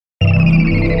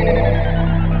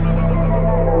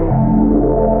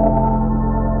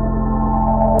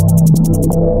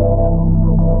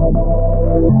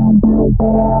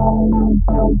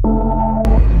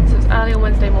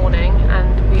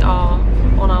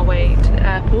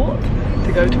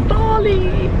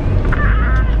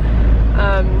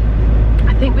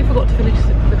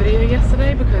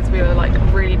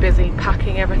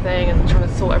everything and trying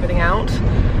to sort everything out.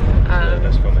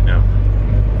 Let's film it now.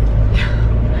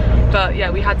 But yeah,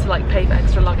 we had to like pay for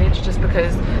extra luggage just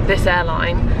because this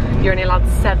airline, you're only allowed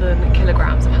 7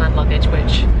 kilograms of hand luggage,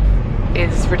 which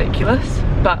is ridiculous.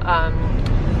 But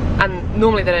and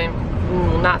normally they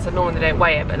don't, Nat said normally they don't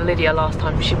weigh it, but Lydia last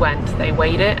time she went, they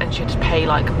weighed it and she had to pay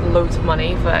like loads of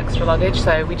money for extra luggage,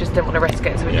 so we just didn't want to risk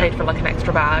it, so we paid for like an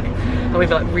extra bag and we've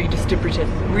like redistributed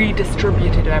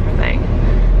everything.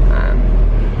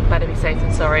 Better be safe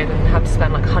than sorry than have to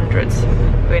spend like hundreds.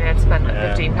 We only had to spend like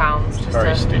 £15 just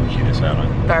very stingy, this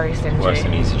airline. Very stingy. Worse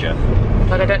than EasyJet.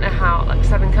 Like I don't know how, like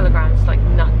 7 kilograms is like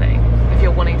nothing. If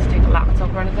you're wanting to take a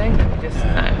laptop or anything, then you just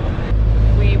no.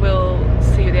 We will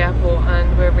see you at the airport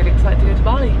and we're really excited to go to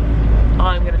Bali.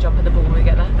 I'm going to jump in the pool when we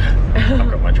get there.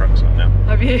 I've got my trunks on now.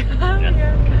 Have you? Yeah.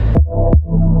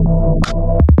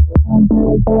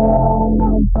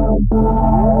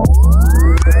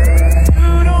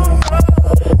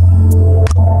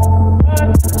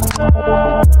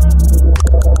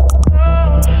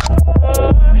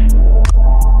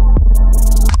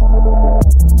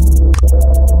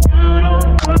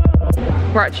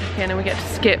 We're at check-in and we get to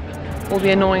skip all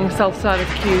the annoying self-service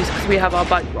queues because we have our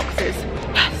bike boxes.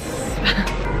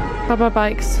 Yes! Bye bye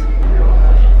bikes.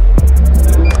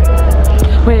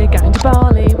 We're going to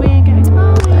Bali, we're going to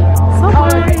Bali.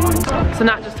 Subway! So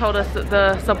Nat just told us that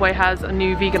the Subway has a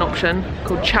new vegan option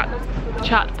called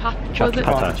chapata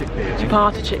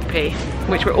chickpea,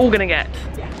 which we're all gonna get.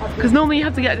 Because normally you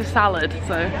have to get a salad,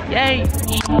 so yay!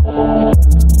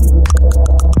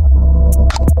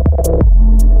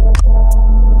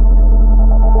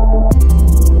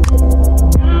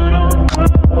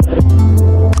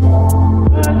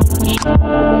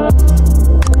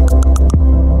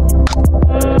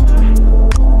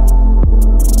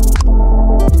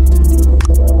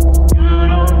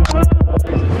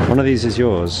 One of these is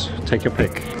yours. Take your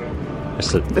pick.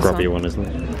 It's the grubby one, isn't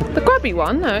it? The grubby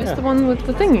one? No, it's the one with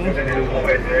the thingy.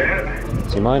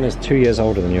 See, mine is 2 years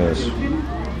older than yours.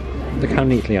 Look how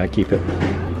neatly I keep it.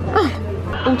 Oh,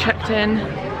 all checked in.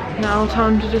 Now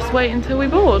time to just wait until we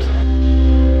board.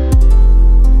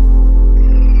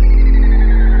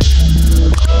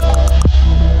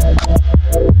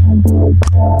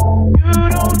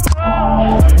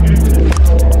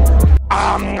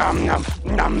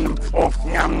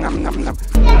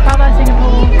 Bye bye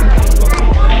Singapore.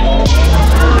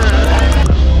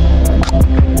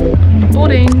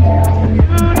 Boarding.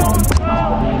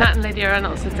 Nat and Lydia are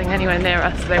not sitting anywhere near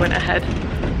us, so they went ahead.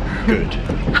 Good.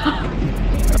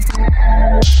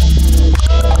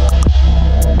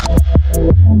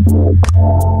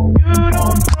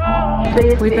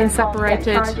 We've been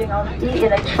separated.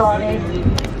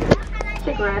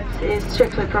 Cigarettes is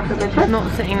strictly prohibited. I'm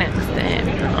not sitting next to him.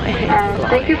 I hate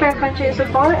thank you for your country's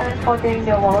support and for being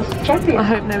the world's champion. I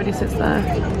hope nobody sits there,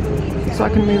 so I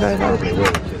can move over.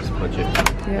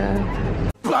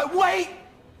 Yeah. But wait,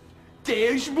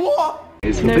 there's more.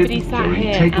 Nobody sat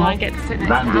here, and I get to sit next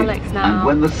to Alex now. And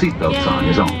when the seatbelt sign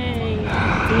is on,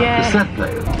 the set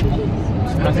player.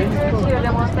 Your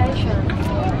demonstration.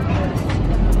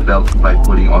 Belt by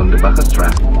pulling on the bucket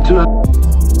strap to.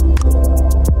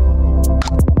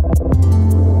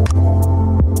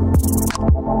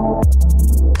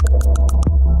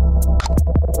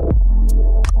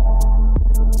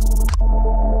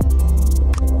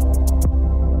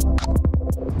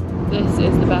 This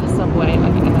is the best Subway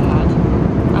I've ever had.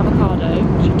 Avocado,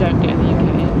 which you don't get in the UK,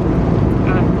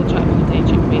 and the chapati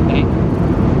chickpea thing.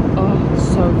 Oh, it's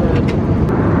so good.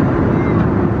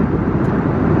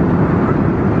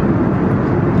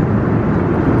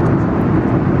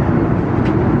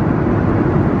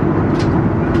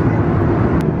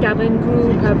 Cabin crew,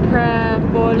 prepare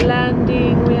for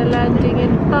landing. We are landing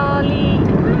in Bali.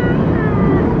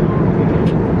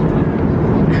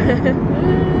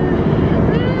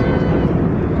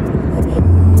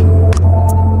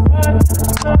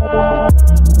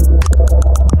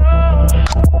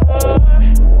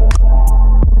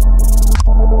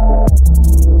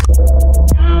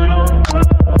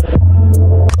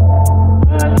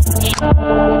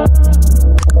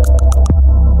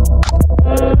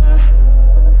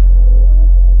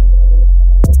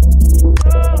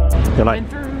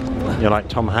 You're like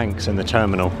Tom Hanks in the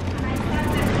terminal. No.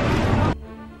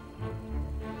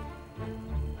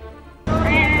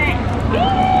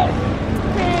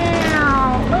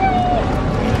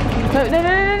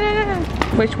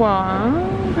 Which one?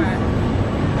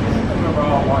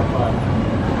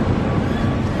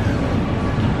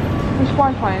 Which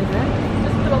Wi-Fi is it?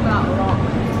 Just fill that rock.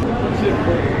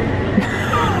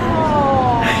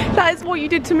 That is what you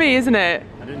did to me, isn't it?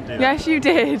 didn't do that. Yes, you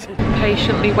did.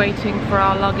 Patiently waiting for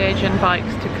our luggage and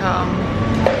bikes to come.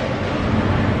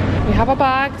 We have our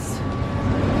bags.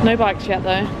 No bikes yet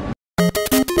though.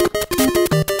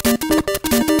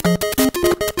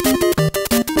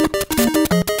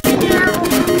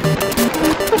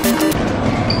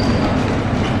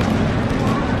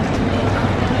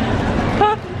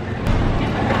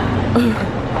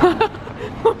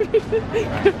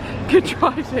 Good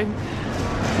driving.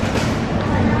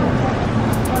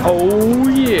 Oh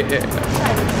yeah.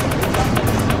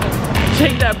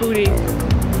 Shake that booty.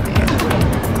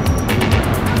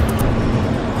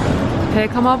 Here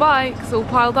come our bikes, all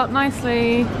piled up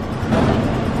nicely.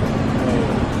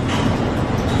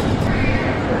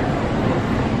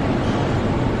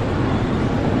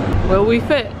 Will we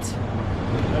fit?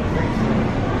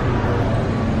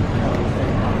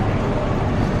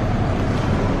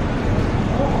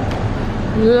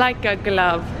 Like a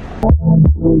glove.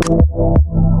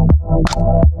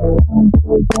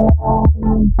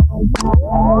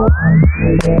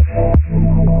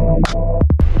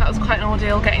 That was quite an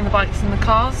ordeal getting the bikes in the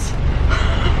cars.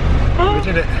 We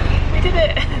did it. We did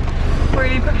it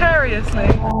really precariously.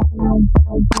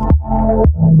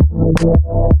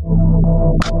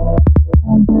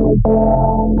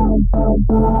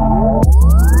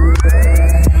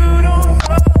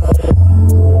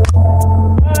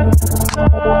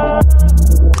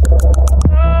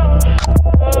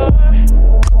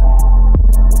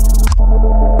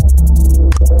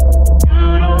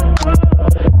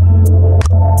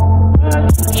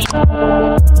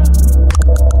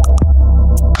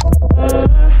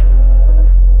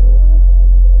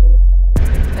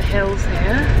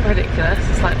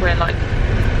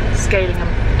 Scaling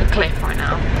a cliff right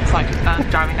now. It's like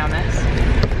driving down this.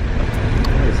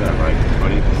 What is that, like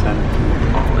 20%?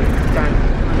 Oh,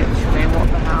 literally, what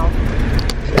the hell?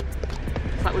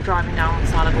 It's like we're driving down the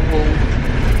side of a wall.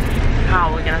 How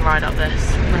are we going to ride up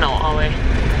this? We're not, are we?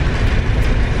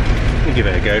 We'll give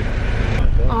it a go.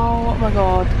 Oh my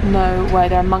god, no way,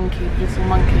 there are monkeys, little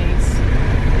monkeys.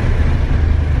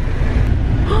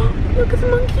 Look at the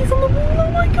monkeys on the wall,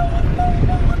 oh my god,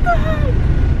 what the heck?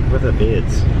 With their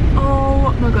beards.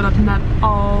 Oh my god, I've never,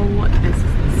 oh, this is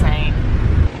insane.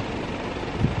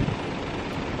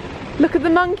 Look at the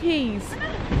monkeys.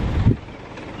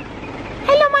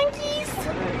 Hello monkeys.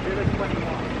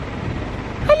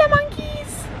 Hello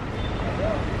monkeys.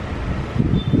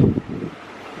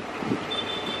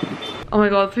 Oh my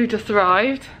god, so we just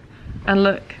arrived. And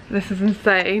look, this is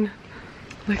insane.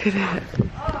 Look at it.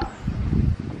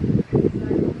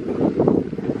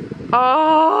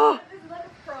 Oh!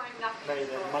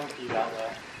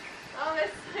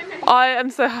 I am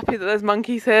so happy that there's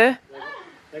monkeys here.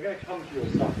 They're going to come to your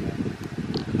stuff now.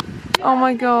 Oh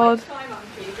my god.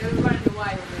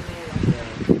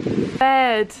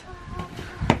 Bed.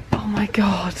 Oh my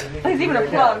god. There's even a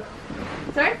plug.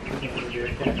 Sorry? I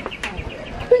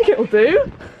think it'll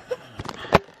do.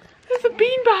 There's a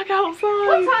beanbag outside.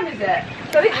 What time is it?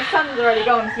 So I think the sun's already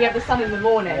gone, so you have the sun in the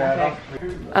morning, I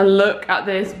think. And look at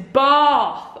this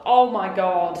bath. Oh my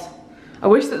god. I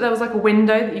wish that there was like a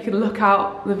window that you could look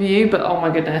out the view, but oh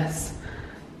my goodness.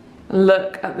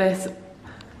 Look at this.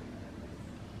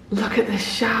 Look at this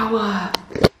shower.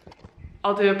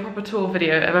 I'll do a proper tour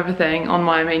video of everything on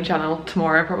my main channel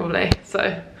tomorrow probably.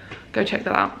 So go check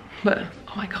that out. But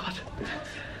oh my god.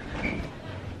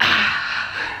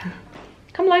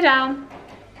 Come lie down.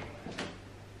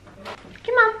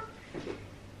 Come on.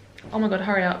 Oh my god,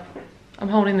 hurry up. I'm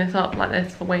holding this up like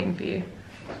this for waiting for you.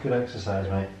 It's good exercise,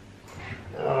 mate.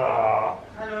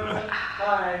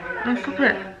 Look at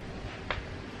it.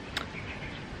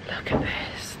 Look at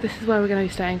this. This is where we're going to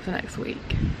be staying for next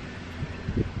week.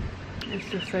 It's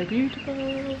just so beautiful.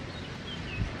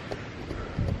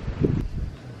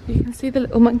 You can see the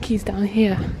little monkeys down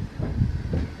here.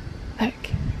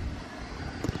 Look.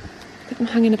 Look at them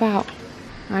hanging about.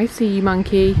 I see you,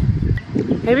 monkey.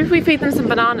 Maybe if we feed them some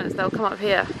bananas, they'll come up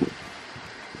here.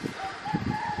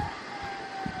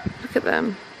 Look at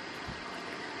them.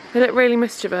 They look really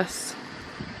mischievous.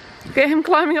 Look at him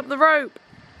climbing up the rope.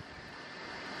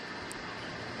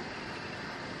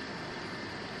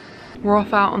 We're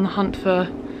off out on the hunt for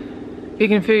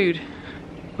vegan food.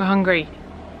 We're hungry.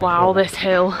 Wow, this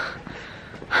hill.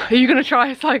 Are you gonna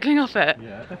try cycling up it?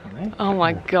 Yeah, definitely. Oh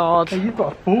my god. Hey, you've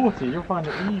got a 40, you'll find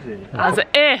it easy. As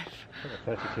if.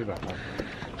 32 back then.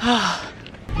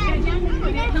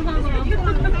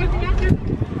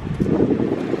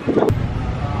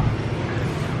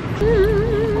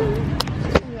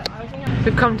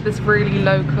 We've come to this really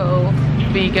local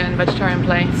vegan vegetarian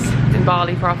place in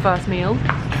Bali for our first meal.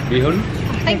 Behun?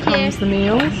 Here comes the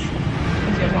meals.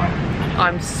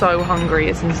 I'm so hungry,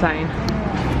 it's insane.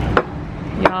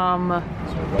 Yum.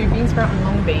 Bean sprout and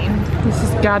long bean. This is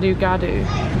gadu gadu.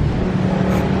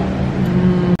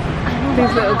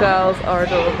 These little girls are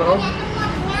adorable.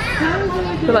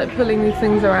 They're like pulling these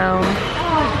things around.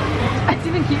 I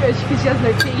didn't keep her because she has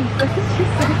no teeth.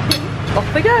 She's so cute.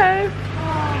 Off they go.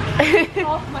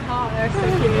 Half my heart, they're so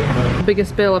cute.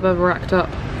 Biggest bill I've ever racked up.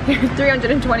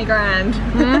 320 grand.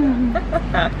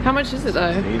 How much is it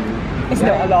though? It's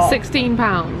not a lot.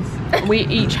 £16. We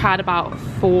each had about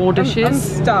 4 dishes. I'm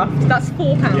stuffed. That's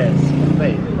 £4. Yes,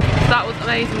 That was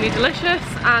amazingly delicious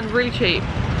and really cheap.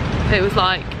 It was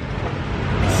like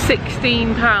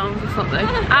 £16 or something.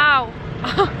 Ow!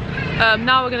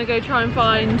 Now we're gonna go try and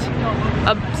find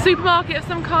a supermarket of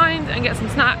some kind and get some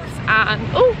snacks and,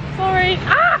 oh, sorry.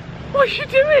 Ah! What are you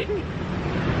doing?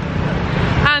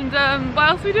 And what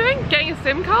else are we doing? Getting a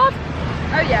SIM card?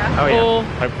 Oh yeah. Oh yeah, Or,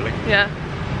 hopefully. yeah.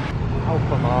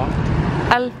 Alphamart.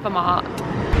 Alphamart.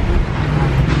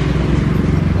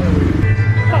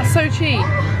 That's so cheap.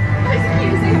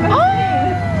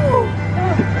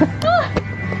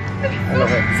 I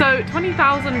love it. So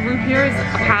 20,000 rupiah is a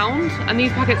pound, and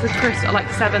these packets of crisps are like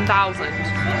 7,000. So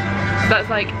that's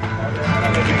like,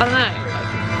 I don't know,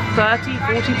 30,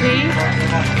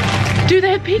 40p. Do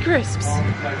they have pea crisps?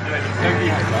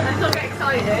 Let's not get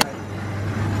excited.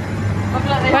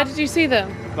 Where did you see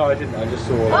them? No, I didn't. I just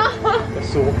saw like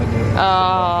assortment. Oh,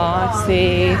 I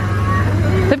see.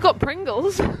 They've got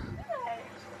Pringles.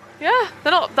 Yeah,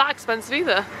 they're not that expensive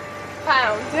either.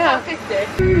 Pounds. Yeah.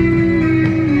 50.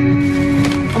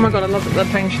 Oh my god, I love that they're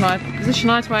playing Shania. Is this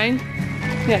Shania Twain?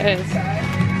 Yeah, it is.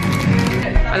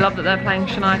 I love that they're playing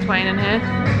Shania Twain in here.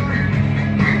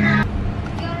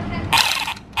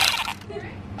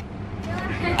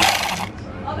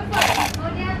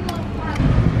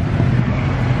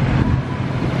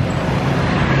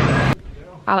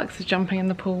 Alex is jumping in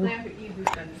the pool,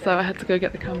 so I had to go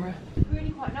get the camera.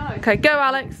 Okay, go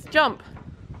Alex, jump.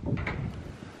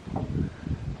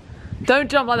 Don't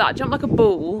jump like that, jump like a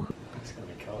bull.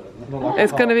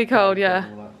 It's gonna be cold, yeah.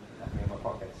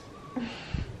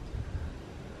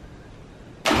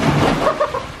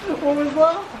 What was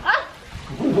that?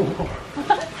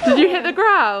 Did you hit the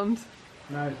ground?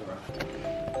 No, it's alright.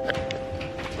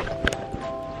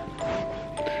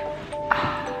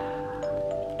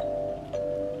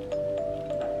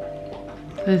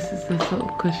 This is the sort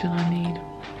of cushion I need.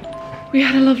 We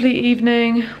had a lovely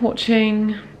evening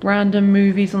watching random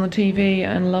movies on the TV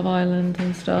and Love Island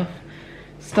and stuff.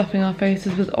 Stuffing our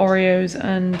faces with Oreos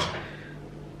and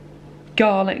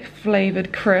garlic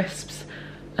flavoured crisps.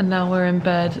 And now we're in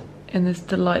bed in this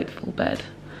delightful bed.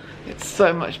 It's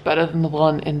so much better than the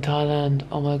one in Thailand,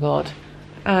 oh my god.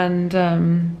 And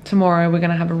tomorrow we're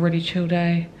gonna have a really chill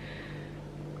day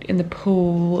in the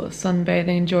pool,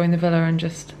 sunbathing, enjoying the villa and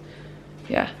just,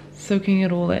 yeah, soaking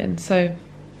it all in. So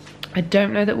I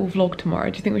don't know that we'll vlog tomorrow.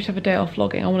 Do you think we should have a day off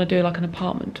vlogging? I want to do like an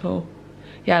apartment tour.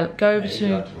 Yeah, go over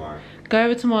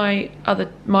to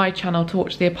my channel to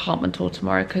watch the apartment tour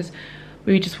tomorrow because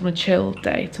we just want a chill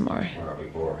day tomorrow. That'll be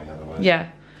boring otherwise. Yeah,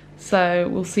 so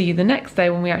we'll see you the next day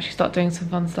when we actually start doing some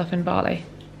fun stuff in Bali.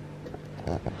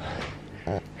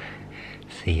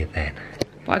 See you then.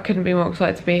 But I couldn't be more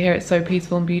excited to be here. It's so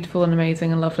peaceful and beautiful and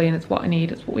amazing and lovely, and it's what I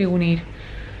need. It's what we all need.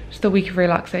 Just a week of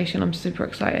relaxation. I'm super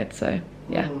excited, so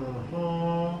yeah.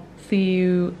 See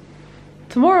you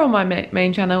tomorrow on my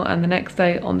main channel and the next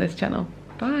day on this channel.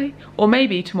 Bye. Or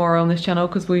maybe tomorrow on this channel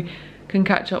because we can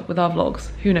catch up with our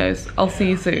vlogs. Who knows? I'll see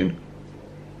you soon.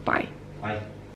 Bye. Bye.